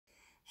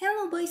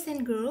Hello boys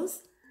and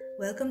girls,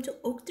 welcome to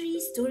Oak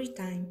Tree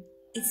Storytime.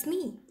 It's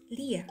me,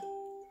 Leah.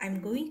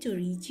 I'm going to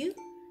read you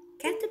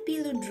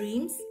Caterpillar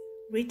Dreams,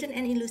 written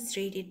and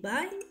illustrated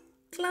by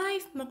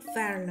Clive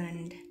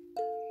Farland.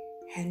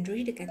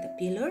 Henry the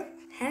caterpillar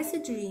has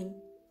a dream.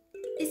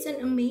 It's an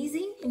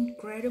amazing,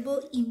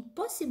 incredible,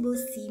 impossible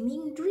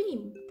seeming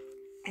dream.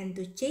 And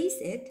to chase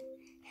it,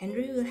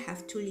 Henry will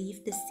have to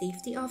leave the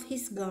safety of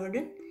his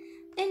garden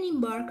and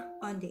embark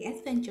on the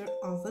adventure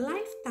of a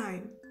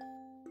lifetime.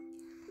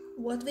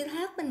 What will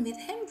happen with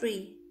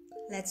Henry?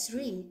 Let's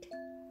read.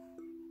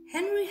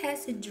 Henry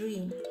has a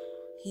dream.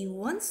 He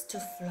wants to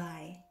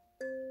fly.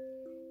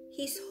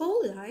 His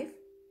whole life,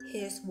 he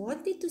has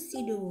wanted to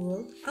see the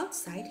world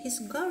outside his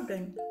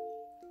garden.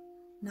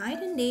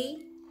 Night and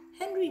day,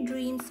 Henry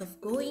dreams of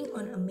going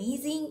on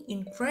amazing,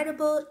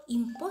 incredible,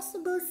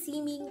 impossible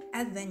seeming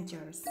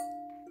adventures.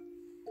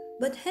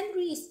 But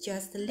Henry is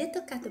just a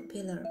little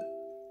caterpillar.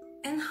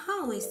 And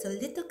how is a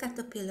little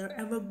caterpillar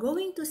ever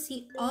going to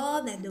see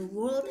all that the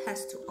world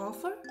has to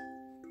offer?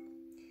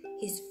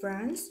 His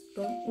friends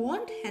don't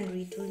want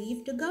Henry to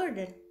leave the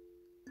garden.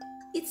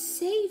 It's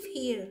safe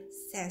here,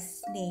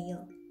 says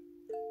Snail.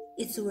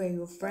 It's where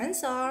your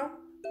friends are,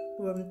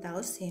 Worm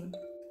tells him.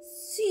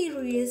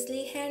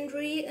 Seriously,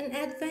 Henry, an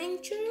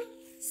adventure?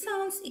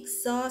 Sounds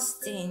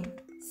exhausting,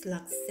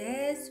 Slug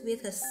says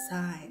with a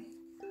sigh.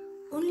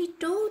 Only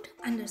Toad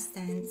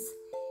understands.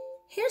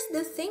 Here's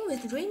the thing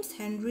with dreams,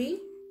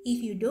 Henry.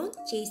 If you don't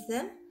chase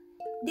them,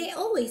 they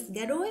always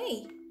get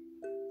away.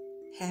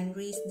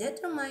 Henry is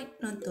determined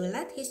not to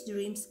let his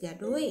dreams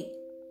get away.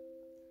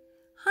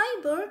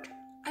 Hi, Bird.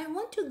 I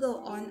want to go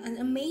on an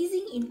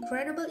amazing,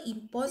 incredible,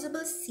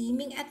 impossible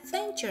seeming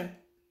adventure.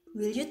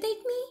 Will you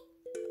take me?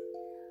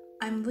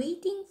 I'm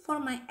waiting for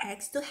my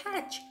eggs to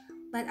hatch,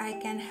 but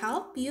I can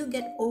help you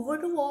get over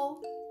the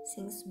wall,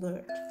 sings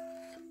Bird.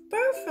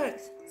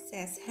 Perfect,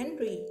 says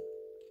Henry.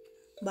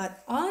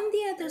 But on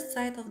the other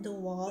side of the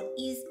wall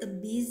is a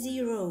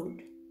busy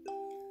road.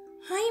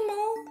 Hi,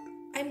 Mo.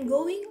 I'm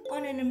going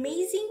on an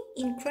amazing,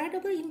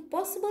 incredible,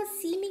 impossible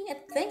seeming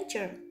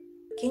adventure.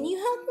 Can you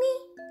help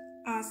me?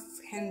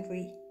 Asks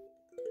Henry.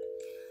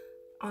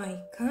 I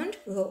can't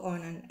go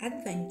on an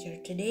adventure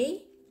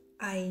today.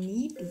 I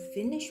need to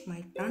finish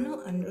my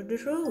tunnel under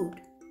the road,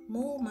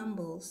 Mo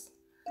mumbles.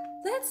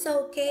 That's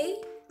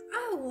okay.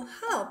 I will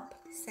help,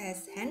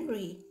 says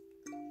Henry.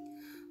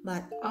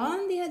 But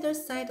on the other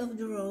side of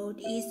the road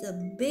is a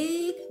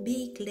big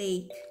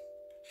lake.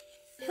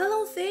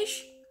 Hello,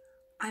 fish.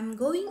 I'm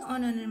going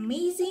on an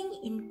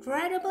amazing,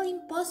 incredible,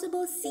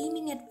 impossible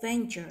seeming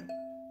adventure.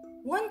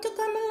 Want to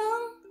come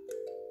along?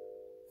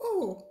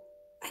 Oh,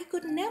 I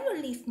could never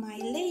leave my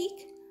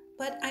lake,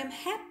 but I'm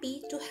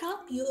happy to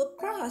help you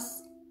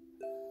across.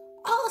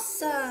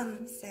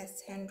 Awesome,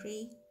 says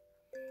Henry.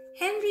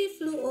 Henry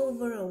flew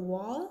over a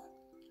wall,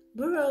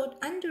 burrowed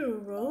under a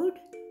road,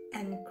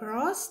 and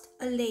crossed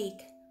a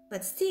lake,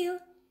 but still,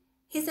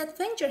 his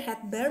adventure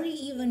had barely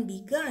even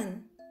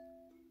begun.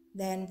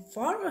 Then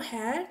far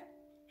ahead,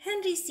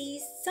 Henry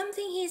sees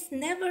something he's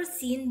never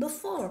seen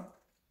before,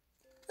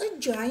 a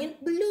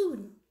giant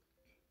balloon.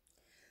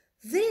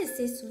 This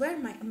is where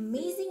my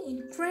amazing,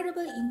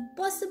 incredible,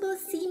 impossible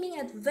seeming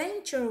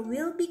adventure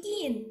will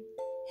begin.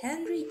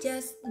 Henry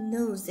just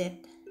knows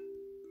it.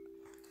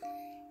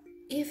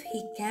 If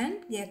he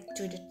can't get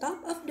to the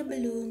top of the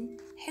balloon,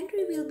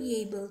 Henry will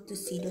be able to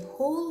see the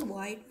whole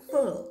wide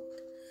world.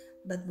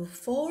 But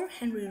before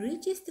Henry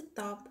reaches the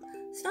top,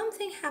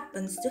 something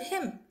happens to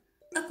him.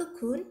 A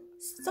cocoon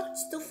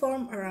starts to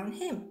form around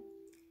him.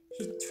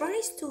 He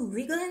tries to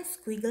wiggle and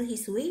squiggle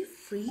his way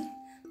free,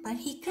 but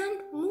he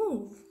can't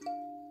move.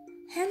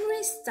 Henry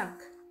is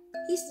stuck.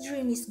 His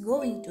dream is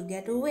going to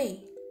get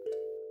away.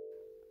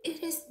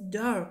 It is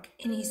dark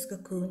in his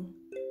cocoon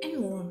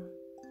and warm.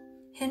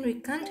 Henry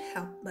can't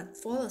help but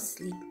fall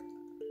asleep.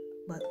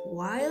 But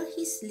while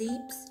he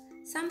sleeps,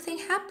 something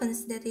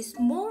happens that is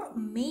more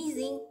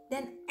amazing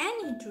than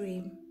any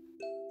dream.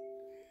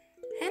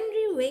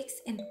 Henry wakes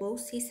and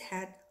pokes his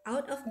head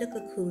out of the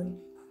cocoon.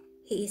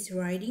 He is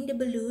riding the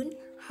balloon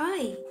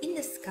high in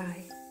the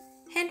sky.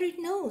 Henry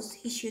knows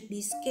he should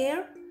be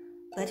scared,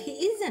 but he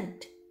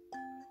isn't.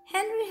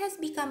 Henry has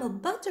become a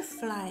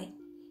butterfly.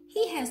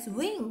 He has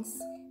wings.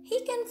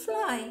 He can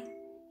fly.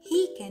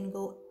 He can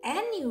go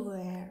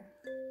anywhere.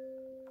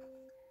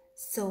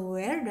 So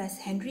where does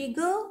Henry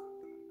go?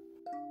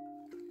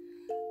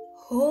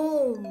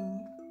 Home.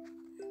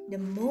 The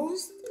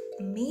most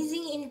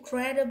amazing,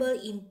 incredible,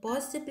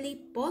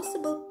 impossibly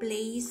possible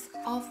place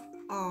of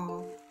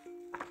all.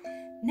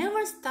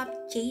 Never stop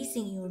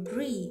chasing your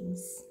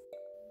dreams.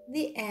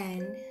 The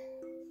end.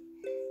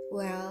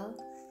 Well,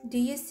 do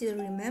you still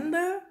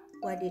remember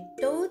what did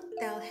Toad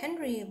tell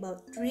Henry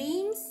about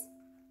dreams?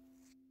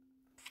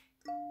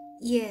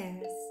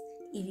 Yes,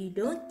 if you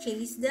don't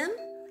chase them,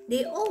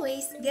 they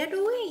always get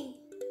away.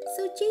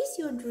 So chase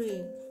your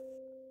dream.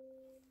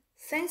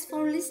 Thanks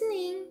for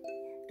listening.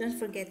 Don't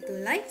forget to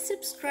like,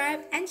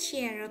 subscribe, and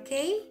share,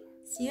 okay?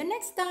 See you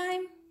next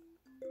time.